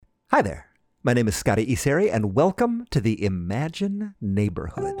Hi there. My name is Scotty Iseri, and welcome to the Imagine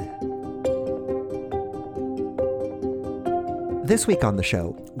Neighborhood. This week on the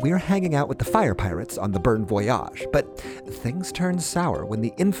show, we're hanging out with the fire pirates on the Burn Voyage, but things turn sour when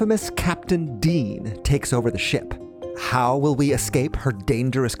the infamous Captain Dean takes over the ship. How will we escape her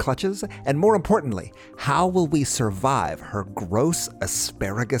dangerous clutches? And more importantly, how will we survive her gross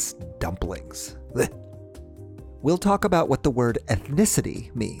asparagus dumplings? We'll talk about what the word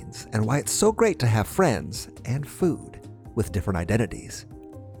ethnicity means and why it's so great to have friends and food with different identities.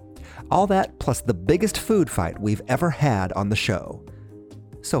 All that plus the biggest food fight we've ever had on the show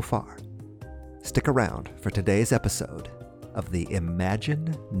so far. Stick around for today's episode of the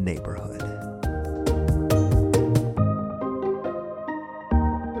Imagine Neighborhood.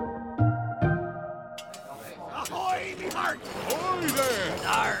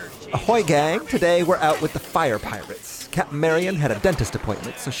 Ahoy, gang. Today we're out with the fire pirates. Captain Marion had a dentist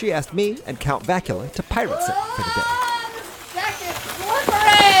appointment, so she asked me and Count Vacula to pirate sit for the day.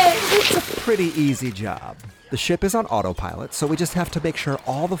 It's a pretty easy job. The ship is on autopilot, so we just have to make sure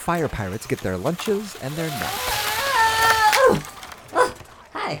all the fire pirates get their lunches and their naps.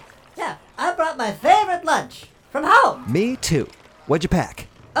 Hi. Yeah, I brought my favorite lunch from home. Me too. What'd you pack?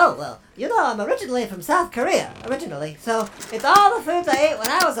 Oh, well, you know I'm originally from South Korea, so it's all the foods I ate when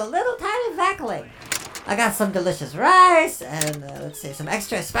I was a little tiny vackling. I got some delicious rice, and some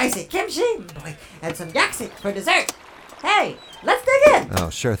extra spicy kimchi, and some yaksi for dessert. Hey, let's dig in. Oh,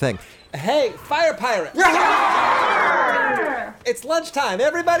 sure thing. Hey, fire pirates! It's lunchtime.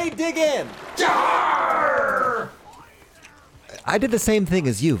 Everybody dig in. I did the same thing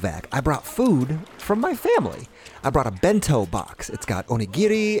as you, Vac. I brought food from my family. I brought a bento box. It's got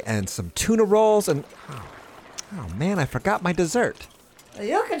onigiri and some tuna rolls and... Oh man, I forgot my dessert.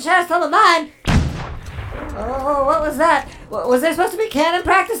 You can share some of mine. Oh, what was that? Was there supposed to be cannon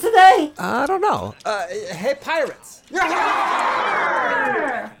practice today? I don't know. Hey, pirates.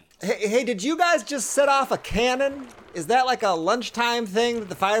 Hey, did you guys just set off a cannon? Is that like a lunchtime thing that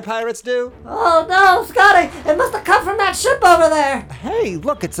the fire pirates do? Oh no, Scotty! It must have come from that ship over there! Hey,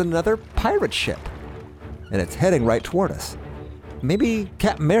 look, it's another pirate ship. And it's heading right toward us. Maybe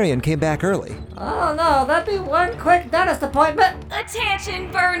Captain Marion came back early. Oh no, that'd be one quick dentist appointment.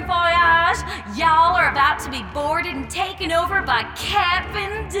 Attention, Burn Voyage! Y'all are about to be boarded and taken over by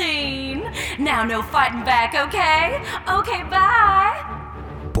Captain Dean. Now no fighting back, okay? Okay, bye.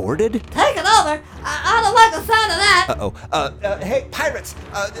 Boarded? Take it over? I don't like the sound of that. Uh-oh. Hey, pirates!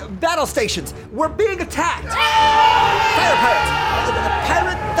 Battle stations! We're being attacked! Fire pirates!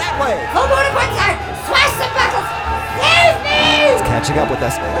 Pirate that way! Full boarded point, sir! Smash the buckles! Save me! It's catching up with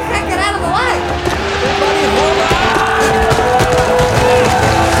us. We can't get out of the way! Everybody, hold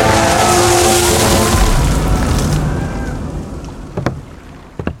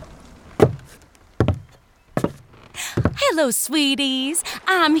Hello, sweeties.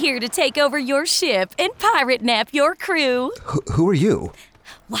 I'm here to take over your ship and pirate nap your crew. Who are you?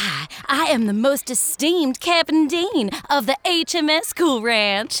 Why, I am the most esteemed Captain Dean of the HMS Cool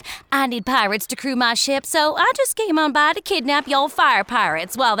Ranch. I need pirates to crew my ship, so I just came on by to kidnap y'all fire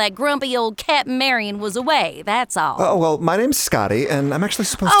pirates while that grumpy old Captain Marion was away, that's all. Oh, well, my name's Scotty, and I'm actually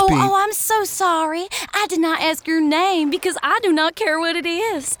supposed to be... Oh, I'm so sorry. I did not ask your name because I do not care what it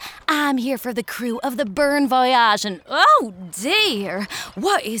is. I'm here for the crew of the Burn Voyage, and oh dear,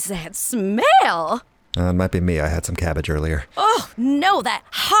 what is that smell? It might be me. I had some cabbage earlier. Oh, no, that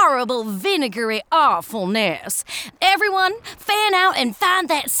horrible vinegary awfulness. Everyone, fan out and find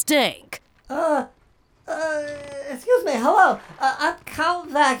that stink. Excuse me, hello. I'm Count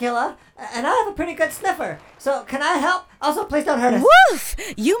Vacula, and I have a pretty good sniffer. So, can I help? Also, please don't hurt us. Woof!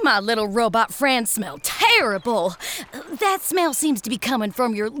 You, my little robot friend, smell terrible. That smell seems to be coming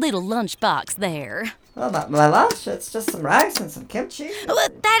from your little lunchbox there. Well, my lunch, it's just some rice and some kimchi.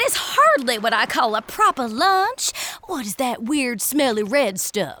 That is hardly what I call a proper lunch. What is that weird, smelly red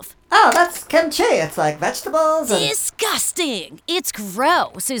stuff? Oh, that's kimchi. It's like vegetables and... Disgusting. It's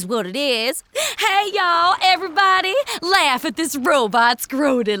gross is what it is. Hey, y'all, everybody, laugh at this robot's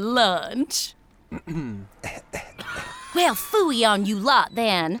groated lunch. Well, phooey on you lot,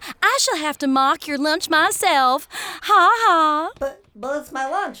 then. I shall have to mock your lunch myself. Ha ha. But it's my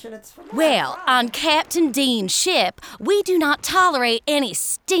lunch, and it's from... Well, on Captain Dean's ship, we do not tolerate any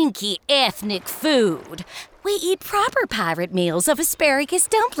stinky ethnic food. We eat proper pirate meals of asparagus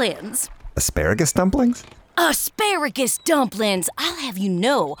dumplings. Asparagus dumplings? Asparagus dumplings, I'll have you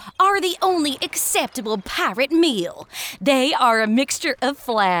know, are the only acceptable pirate meal. They are a mixture of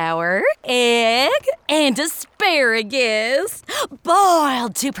flour, egg, and asparagus,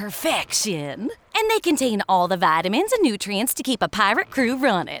 boiled to perfection. And they contain all the vitamins and nutrients to keep a pirate crew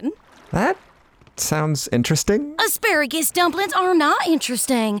running. That sounds interesting. Asparagus dumplings are not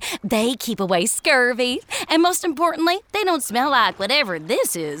interesting. They keep away scurvy. And most importantly, they don't smell like whatever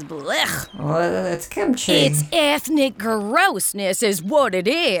this is. Blech. Well, it's kimchi. It's ethnic grossness is what it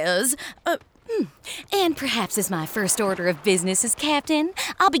is. And perhaps as my first order of business as captain,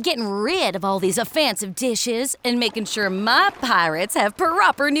 I'll be getting rid of all these offensive dishes and making sure my pirates have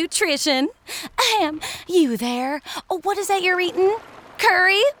proper nutrition. You there? Oh, what is that you're eating?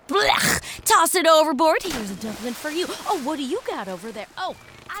 Curry? Blech! Toss it overboard. Here's a dumpling for you. Oh, what do you got over there? Oh,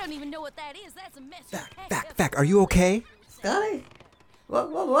 I don't even know what that is. That's a mess. Vac, are you okay? Scotty?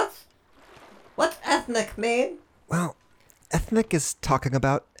 What's ethnic mean? Well, ethnic is talking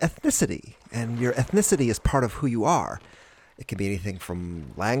about ethnicity, and your ethnicity is part of who you are. It can be anything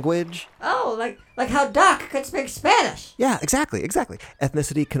from language. Oh, like how Doc could speak Spanish. Yeah, exactly.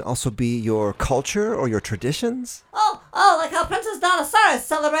 Ethnicity can also be your culture or your traditions. Oh, like how Princess Donosaurus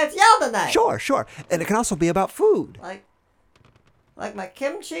celebrates Yelda Night. Sure. And it can also be about food. Like my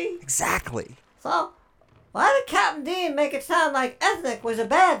kimchi? Exactly. So, why did Captain Dean make it sound like ethnic was a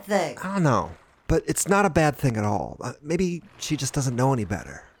bad thing? I don't know, but it's not a bad thing at all. Maybe she just doesn't know any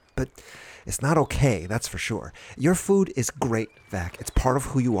better. But it's not okay, that's for sure. Your food is great, Vac. It's part of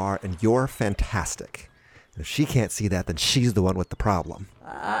who you are, and you're fantastic. If she can't see that, then she's the one with the problem.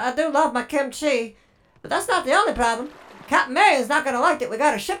 I do love my kimchi, but that's not the only problem. Captain Marion's not going to like that we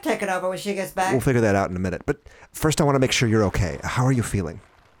got her ship taken over when she gets back. We'll figure that out in a minute. But first I want to make sure you're okay. How are you feeling?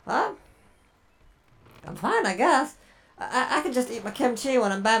 Huh? I'm fine, I guess. I can just eat my kimchi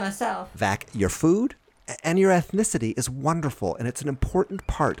when I'm by myself. Vac, your food and your ethnicity is wonderful, and it's an important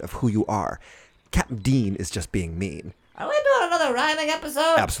part of who you are. Captain Dean is just being mean. Are we doing another rhyming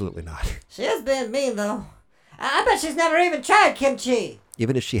episode? Absolutely not. She is being mean, though. I bet she's never even tried kimchi.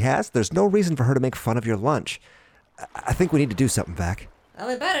 Even if she has, there's no reason for her to make fun of your lunch. I think we need to do something, Vac. Well,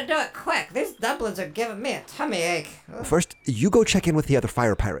 we better do it quick. These dumplings are giving me a tummy ache. First, you go check in with the other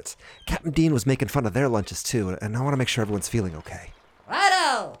fire pirates. Captain Dean was making fun of their lunches, too, and I want to make sure everyone's feeling okay.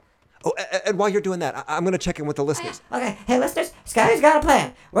 Righto! Oh, and while you're doing that, I'm going to check in with the listeners. Okay, hey, listeners, Scotty's got a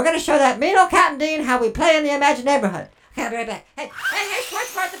plan. We're going to show that mean old Captain Dean how we play in the imagined neighborhood. Okay, I'll be right back. Hey,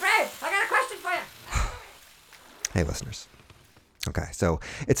 Switchboard the Brave, I got a question for you. Hey, listeners. Okay, so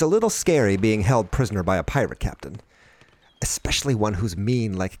it's a little scary being held prisoner by a pirate captain, especially one who's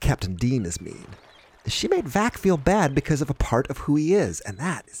mean like Captain Dean is mean. She made Vac feel bad because of a part of who he is, and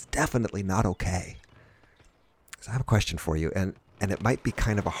that is definitely not okay. So I have a question for you, and it might be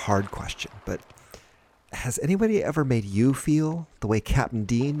kind of a hard question, but has anybody ever made you feel the way Captain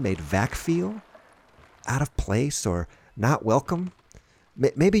Dean made Vac feel? Out of place or not welcome?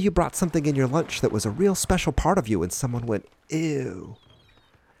 Maybe you brought something in your lunch that was a real special part of you and someone went, ew.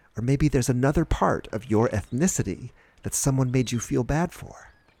 Or maybe there's another part of your ethnicity that someone made you feel bad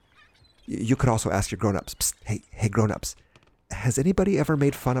for. You could also ask your grown-ups, psst, hey grown-ups, has anybody ever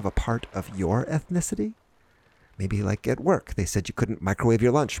made fun of a part of your ethnicity? Maybe like at work, they said you couldn't microwave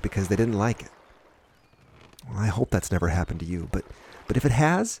your lunch because they didn't like it. Well, I hope that's never happened to you, but if it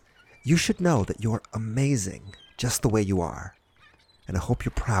has, you should know that you're amazing just the way you are. And I hope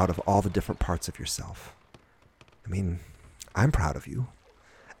you're proud of all the different parts of yourself. I mean, I'm proud of you.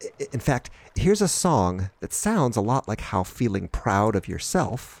 In fact, here's a song that sounds a lot like how feeling proud of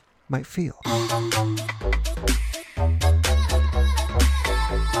yourself might feel.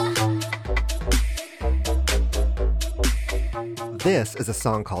 This is a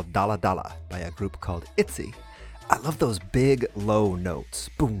song called Dala Dala by a group called ITZY. I love those big, low notes.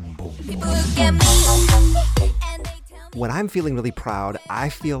 Boom, boom, boom. When I'm feeling really proud, I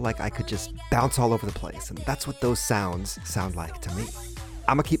feel like I could just bounce all over the place, and that's what those sounds sound like to me.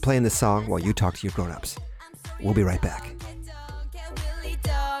 I'm gonna keep playing this song while you talk to your grown-ups. We'll be right back.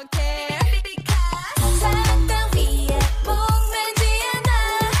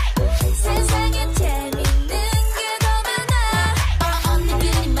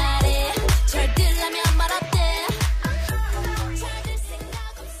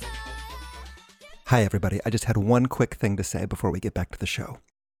 Hi, everybody. I just had one quick thing to say before we get back to the show.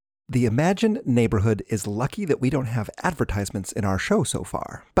 The imagined neighborhood is lucky that we don't have advertisements in our show so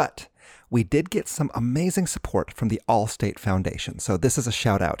far, but we did get some amazing support from the Allstate Foundation, so this is a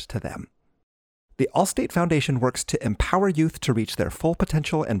shout out to them. The Allstate Foundation works to empower youth to reach their full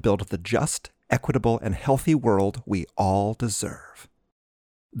potential and build the just, equitable, and healthy world we all deserve.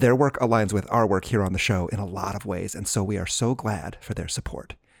 Their work aligns with our work here on the show in a lot of ways, and so we are so glad for their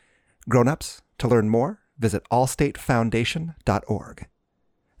support. Grown-ups, to learn more, visit allstatefoundation.org.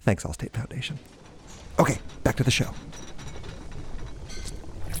 Thanks, Allstate Foundation. Okay, back to the show.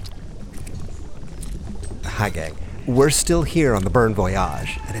 Hi, gang. We're still here on the Burn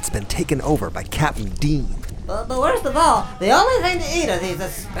Voyage, and it's been taken over by Captain Dean. But worst of all, the only thing to eat are these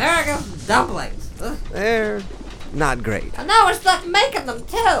asparagus dumplings. Ugh. They're not great. And now we're stuck making them,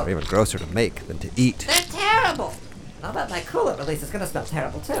 Or too. even grosser to make than to eat. They're terrible. I'll bet my coolant release is going to smell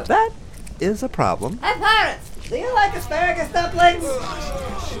terrible, too. That is a problem. Hey, Pirates! Do you like asparagus dumplings?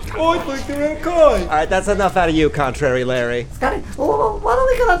 I think they're okay. All right, that's enough out of you, Contrary Larry. Scotty, what are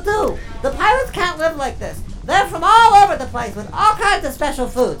we gonna do? The pirates can't live like this. They're from all over the place with all kinds of special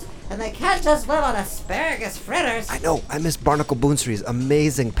foods. And they can't just live on asparagus fritters. I know, I miss Barnacle Boonsree's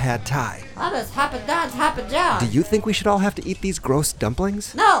amazing pad thai. I miss Hoppin' Don's Hoppin' John. Do you think we should all have to eat these gross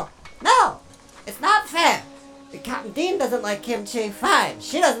dumplings? No! It's not fair. If Captain Dean doesn't like kimchi, fine.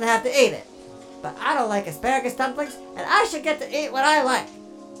 She doesn't have to eat it. But I don't like asparagus dumplings, and I should get to eat what I like.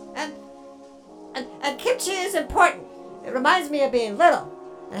 And kimchi is important. It reminds me of being little,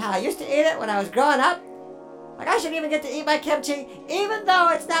 and how I used to eat it when I was growing up. Like, I should even get to eat my kimchi, even though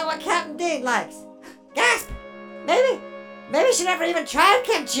it's not what Captain Dean likes. Gasp! Maybe she never even tried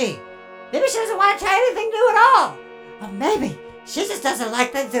kimchi. Maybe she doesn't want to try anything new at all. Or maybe she just doesn't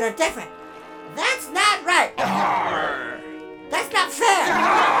like things that are different. That's not right. That's not fair.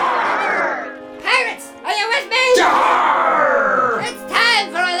 Pirates, are you with me? It's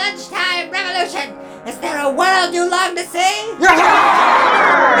time for a lunchtime revolution. Is there a world you long to see?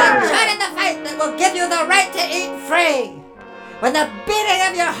 Then join in the fight that will give you the right to eat free. When the beating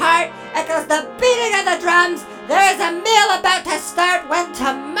of your heart echoes the beating of the drums, there is a meal about to start when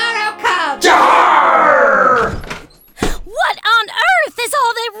tomorrow comes. What on earth is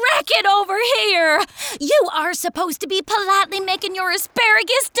all that racket over here? You are supposed to be politely making your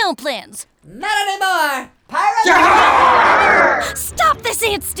asparagus dumplings. Not anymore. Pirates, Stop this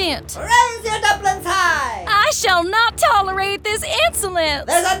instant! raise your dumplings high. I shall not tolerate this insolence!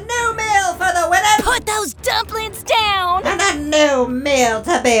 There's a new meal for the winner. Put those dumplings down! And a new meal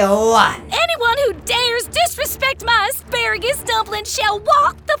to be won. Anyone who dares disrespect my asparagus dumplings shall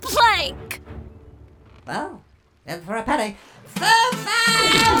walk the plank! Well, in for a penny. Food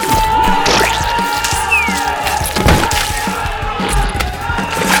fight!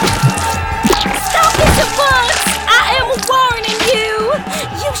 Stop this at once! I am warning you!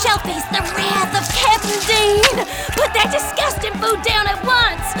 You shall face the wrath of Captain Dean! Put that disgusting food down at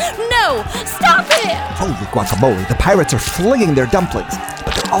once! No! Stop it! Holy guacamole, the pirates are flinging their dumplings,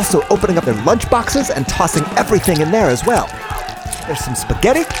 but they're also opening up their lunch boxes and tossing everything in there as well. There's some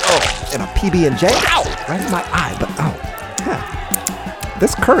spaghetti, and a PB&J, right in my eye, but yeah.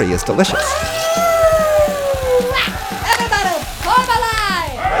 This curry is delicious. Everybody, form a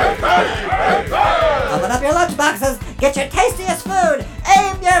line! Open up your lunch boxes, get your tastiest food,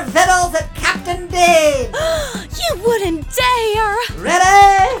 aim your victuals at Captain Dean! You wouldn't dare!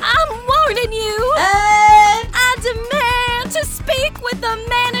 Ready? I'm warning you! Aim! I demand to speak with the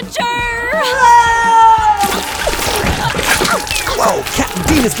manager! Whoa, Captain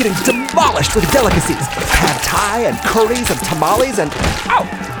Dean is getting demolished with delicacies. Pad thai and curries and tamales and...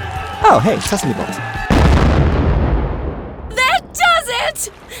 Oh, hey, sesame balls. That does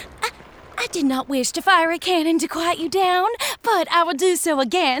it! I did not wish to fire a cannon to quiet you down, but I will do so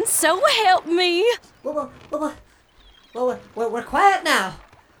again, so help me. Well, we're quiet now,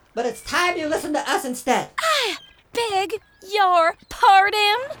 but it's time you listen to us instead. I beg your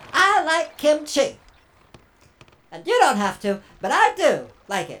pardon? I like kimchi. And you don't have to, but I do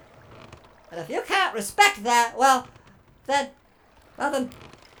like it. And if you can't respect that, then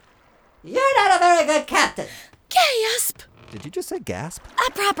you're not a very good captain. Gasp! Did you just say gasp?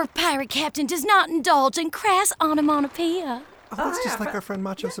 A proper pirate captain does not indulge in crass onomatopoeia. Oh, that's yeah, just like our friend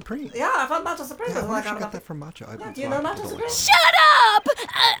Macho Supreme. Yeah, I found Macho Supreme. Yeah, I wonder if she got that from Macho. Yeah, do you know Macho Supreme? Shut up!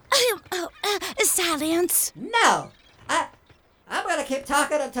 Silence. No! I'm gonna keep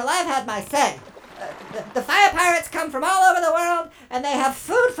talking until I've had my say. The fire pirates come from all over the world, and they have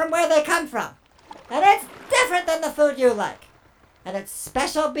food from where they come from. And it's different than the food you like. And it's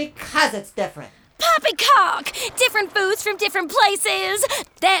special because it's different. Poppycock! Different foods from different places.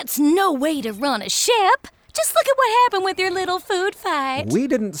 That's no way to run a ship. Just look at what happened with your little food fight. We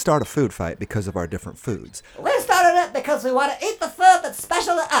didn't start a food fight because of our different foods. We started it because we want to eat the food that's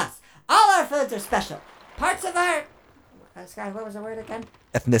special to us. All our foods are special. Parts of our... Sky, what was the word again?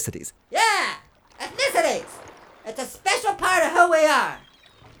 Ethnicities. Yeah! Ethnicities! It's a special part of who we are.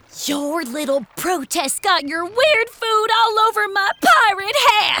 Your little protest got your weird food food all over my pirate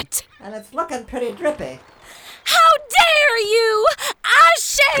hat! And it's looking pretty drippy. How dare you! I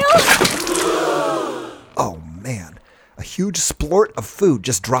shall... Oh, man. A huge splort of food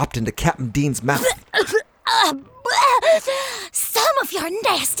just dropped into Captain Dean's mouth. Some of your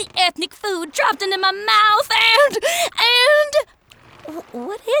nasty ethnic food dropped into my mouth and...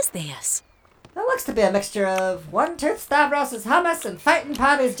 What is this? It looks to be a mixture of One Tooth Stavros' hummus and Fightin'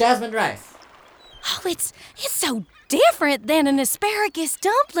 Potty's jasmine rice. Oh, it's so different than an asparagus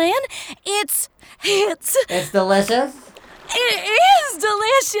dumpling. It's It's delicious. It is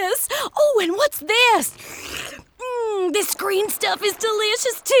delicious. Oh, and what's this? This green stuff is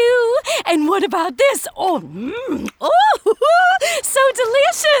delicious too. And what about this? Oh, so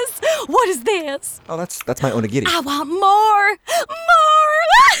delicious. What is this? Oh, that's my onigiri. I want more.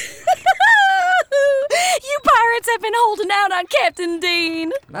 You pirates have been holding out on Captain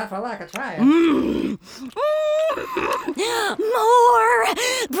Dean. Not for lack of trying. More.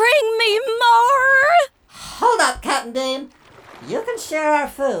 Bring me more. Hold up, Captain Dean. You can share our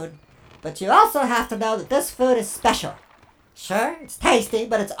food, but you also have to know that this food is special. Sure, it's tasty,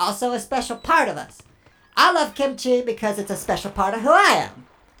 but it's also a special part of us. I love kimchi because it's a special part of who I am.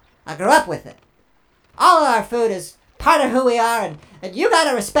 I grew up with it. All of our food is part of who we are, and you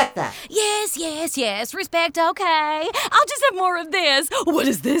gotta respect that. Yes. Respect, okay. I'll just have more of this. What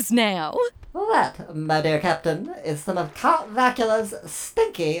is this now? Well, that, my dear Captain, is some of Count Vacula's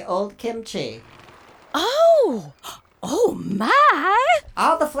stinky old kimchi. Oh my!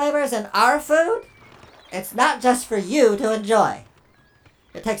 All the flavors in our food, it's not just for you to enjoy.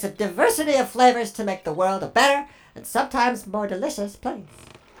 It takes a diversity of flavors to make the world a better and sometimes more delicious place.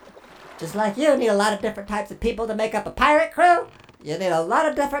 Just like you need a lot of different types of people to make up a pirate crew, you need a lot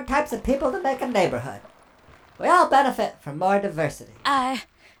of different types of people to make a neighborhood. We all benefit from more diversity. I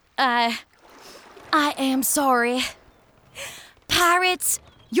am sorry. Pirates,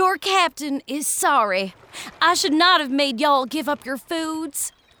 your captain is sorry. I should not have made y'all give up your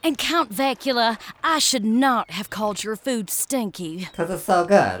foods. And Count Vacula, I should not have called your food stinky. 'Cause it's so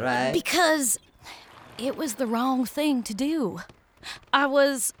good, right? Because it was the wrong thing to do. I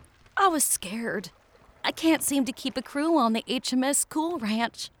was scared. I can't seem to keep a crew on the HMS Cool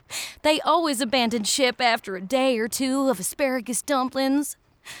Ranch. They always abandon ship after a day or two of asparagus dumplings.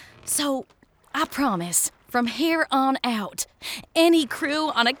 So, I promise, from here on out, any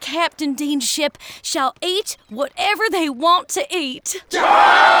crew on a Captain Dean ship shall eat whatever they want to eat.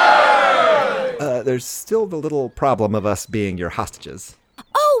 There's still the little problem of us being your hostages.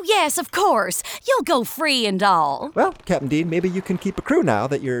 Oh, yes, of course. You'll go free and all. Well, Captain Dean, maybe you can keep a crew now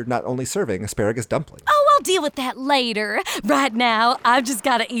that you're not only serving asparagus dumplings. Oh, I'll deal with that later. Right now, I've just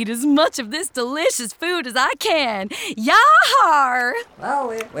got to eat as much of this delicious food as I can. Yar! Well,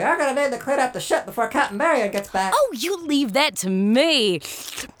 we are going to need to clean up the ship before Captain Marion gets back. Oh, you leave that to me.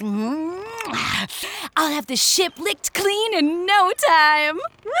 I'll have the ship licked clean in no time.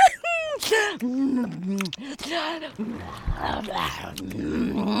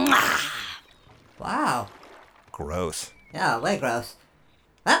 Wow. Gross. Yeah, way gross.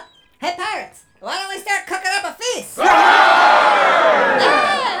 Well, hey pirates, why don't we start cooking up a feast? Yeah,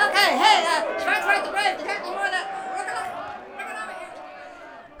 okay, hey, Schwarzwald the Brave, you got any more of that? Working over here.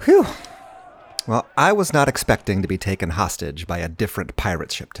 Whew. Well, I was not expecting to be taken hostage by a different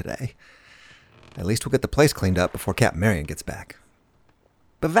pirate ship today. At least we'll get the place cleaned up before Captain Marion gets back.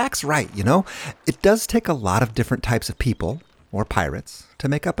 But Vac's right, you know? It does take a lot of different types of people, or pirates, to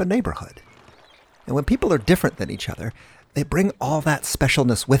make up a neighborhood. And when people are different than each other, they bring all that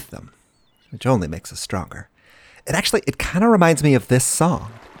specialness with them, which only makes us stronger. It kind of reminds me of this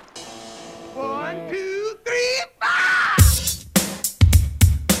song. 1, 2, 3, 5!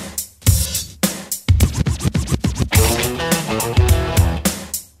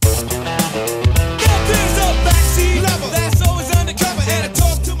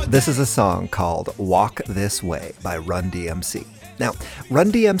 This is a song called Walk This Way by Run DMC. Now, Run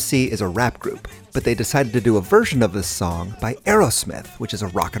DMC is a rap group, but they decided to do a version of this song by Aerosmith, which is a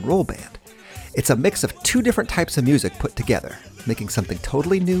rock and roll band. It's a mix of two different types of music put together, making something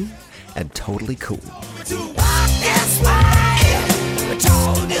totally new and totally cool.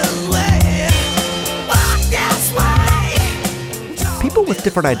 People with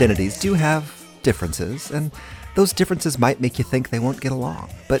different identities do have differences, and those differences might make you think they won't get along.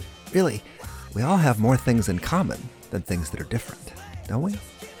 But really, we all have more things in common than things that are different, don't we?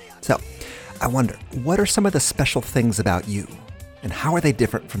 So, I wonder, what are some of the special things about you? And how are they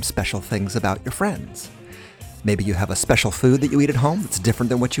different from special things about your friends? Maybe you have a special food that you eat at home that's different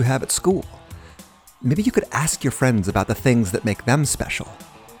than what you have at school. Maybe you could ask your friends about the things that make them special.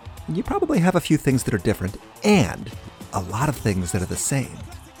 And you probably have a few things that are different, and a lot of things that are the same.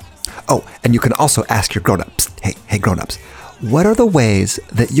 Oh, and you can also ask your grown-ups, hey grown-ups, what are the ways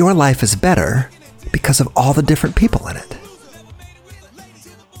that your life is better because of all the different people in it?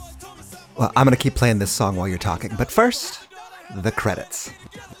 Well, I'm going to keep playing this song while you're talking, but first, the credits.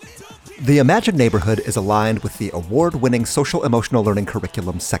 The Imagine Neighborhood is aligned with the award-winning social-emotional learning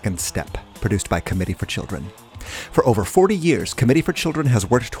curriculum Second Step, produced by Committee for Children. For over 40 years, Committee for Children has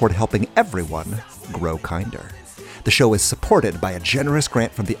worked toward helping everyone grow kinder. The show is supported by a generous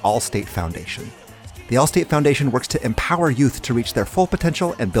grant from the Allstate Foundation. The Allstate Foundation works to empower youth to reach their full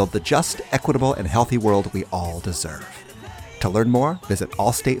potential and build the just, equitable, and healthy world we all deserve. To learn more, visit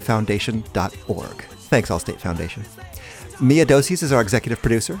allstatefoundation.org. Thanks, Allstate Foundation. Mia Doses is our executive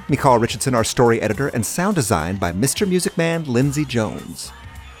producer, Mikal Richardson our story editor, and sound design by Mr. Music Man Lindsey Jones.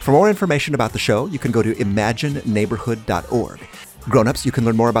 For more information about the show, you can go to imagineneighborhood.org. Grown-ups, you can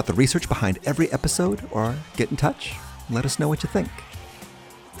learn more about the research behind every episode or get in touch and let us know what you think.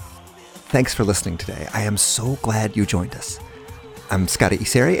 Thanks for listening today. I am so glad you joined us. I'm Scotty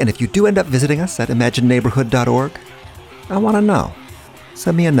Iseri, and if you do end up visiting us at imagineneighborhood.org, I want to know.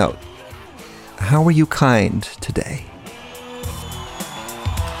 Send me a note. How were you kind today?